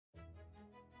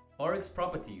Oryx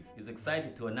Properties is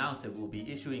excited to announce that we'll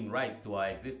be issuing rights to our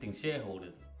existing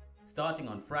shareholders, starting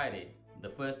on Friday, the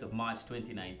 1st of March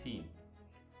 2019.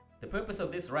 The purpose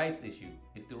of this rights issue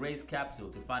is to raise capital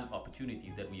to fund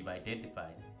opportunities that we've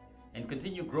identified and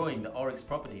continue growing the Oryx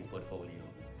Properties portfolio,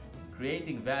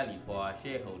 creating value for our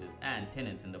shareholders and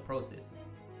tenants in the process.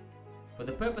 For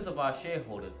the purpose of our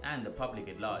shareholders and the public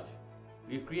at large,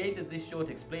 we've created this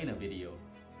short explainer video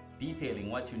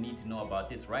detailing what you need to know about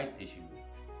this rights issue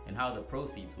and how the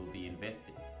proceeds will be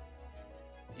invested.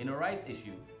 In a rights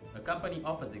issue, a company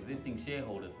offers existing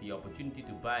shareholders the opportunity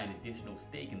to buy an additional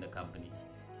stake in the company,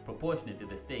 proportionate to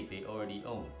the stake they already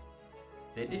own.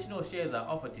 The additional shares are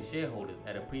offered to shareholders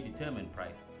at a predetermined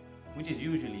price, which is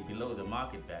usually below the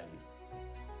market value.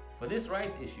 For this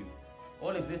rights issue,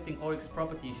 all existing Oryx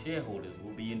Properties shareholders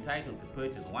will be entitled to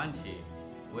purchase one share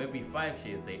for every 5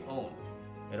 shares they own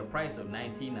at a price of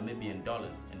 19 Namibian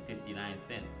dollars and 59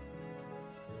 cents.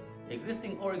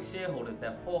 Existing Oryx shareholders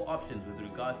have 4 options with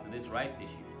regards to this rights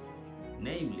issue,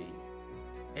 namely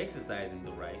exercising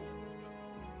the rights,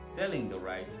 selling the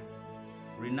rights,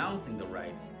 renouncing the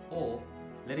rights, or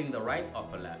letting the rights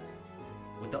offer lapse,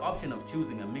 with the option of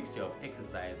choosing a mixture of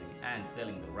exercising and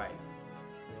selling the rights.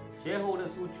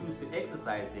 Shareholders who choose to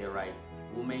exercise their rights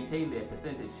will maintain their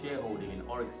percentage shareholding in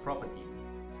Oryx Properties.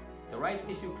 The rights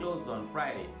issue closes on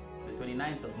Friday, the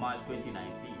 29th of March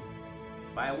 2019,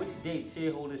 by which date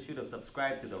shareholders should have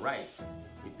subscribed to the rights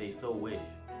if they so wish.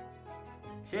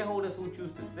 Shareholders who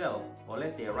choose to sell or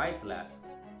let their rights lapse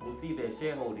will see their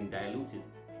shareholding diluted.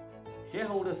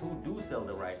 Shareholders who do sell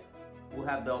the rights will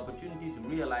have the opportunity to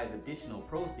realize additional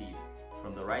proceeds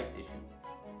from the rights issue.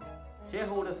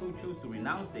 Shareholders who choose to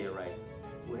renounce their rights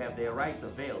will have their rights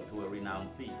availed to a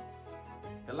renouncee.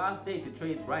 The last day to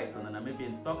trade rights on the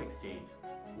Namibian Stock Exchange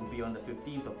will be on the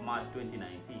 15th of March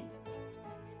 2019.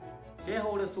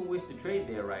 Shareholders who wish to trade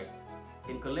their rights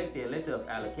can collect their letter of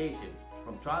allocation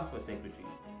from transfer secretaries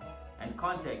and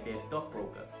contact their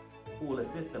stockbroker, who will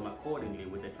assist them accordingly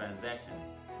with the transaction.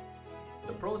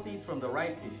 The proceeds from the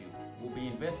rights issue will be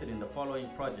invested in the following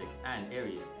projects and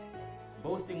areas,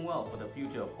 boasting well for the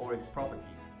future of Oryx Properties.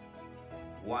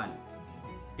 1.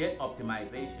 Debt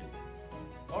optimization.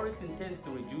 Oryx intends to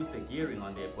reduce the gearing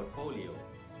on their portfolio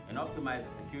and optimize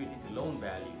the security to loan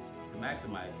value to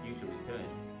maximize future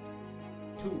returns.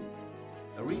 2.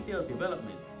 A retail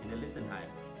development in Elisenheim.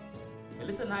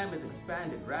 Elisenheim has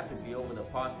expanded rapidly over the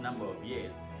past number of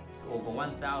years to over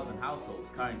 1,000 households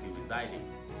currently residing.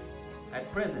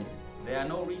 At present, there are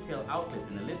no retail outlets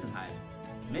in Elisenheim,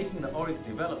 making the Oryx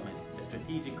development a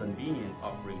strategic convenience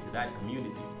offering to that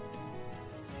community.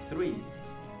 3.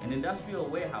 An industrial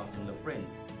warehouse in Le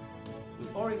Friends.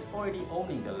 With Oryx already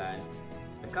owning the land,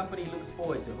 the company looks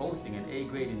forward to hosting an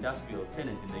A-grade industrial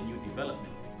tenant in the new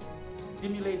development,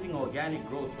 stimulating organic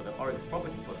growth for the Oryx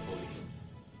property portfolio.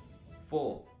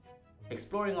 4.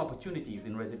 Exploring opportunities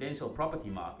in residential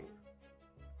property markets.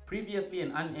 Previously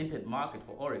an unentered market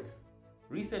for Oryx,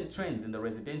 recent trends in the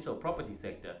residential property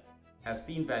sector have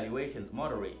seen valuations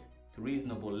moderate to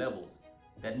reasonable levels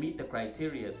that meet the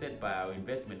criteria set by our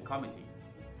investment committee.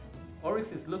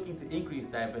 Oryx is looking to increase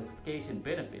diversification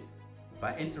benefits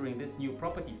by entering this new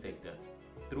property sector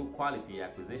through quality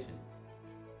acquisitions.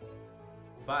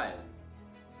 5.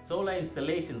 Solar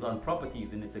installations on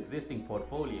properties in its existing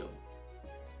portfolio.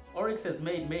 Oryx has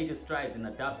made major strides in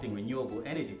adopting renewable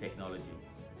energy technology,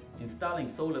 installing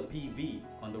solar PV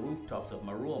on the rooftops of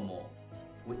Marua Mall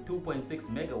with 2.6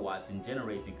 megawatts in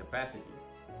generating capacity.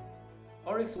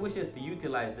 Oryx wishes to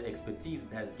utilize the expertise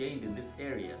it has gained in this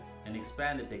area and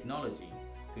expand the technology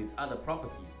to its other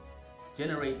properties,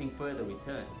 generating further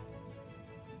returns.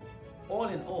 All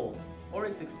in all,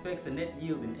 Oryx expects a net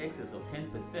yield in excess of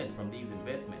 10% from these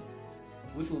investments,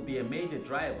 which will be a major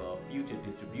driver of future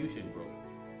distribution growth.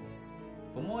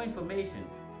 For more information,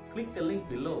 click the link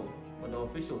below for the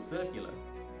official circular.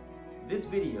 This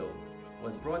video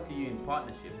was brought to you in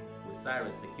partnership with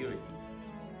Cyrus Securities.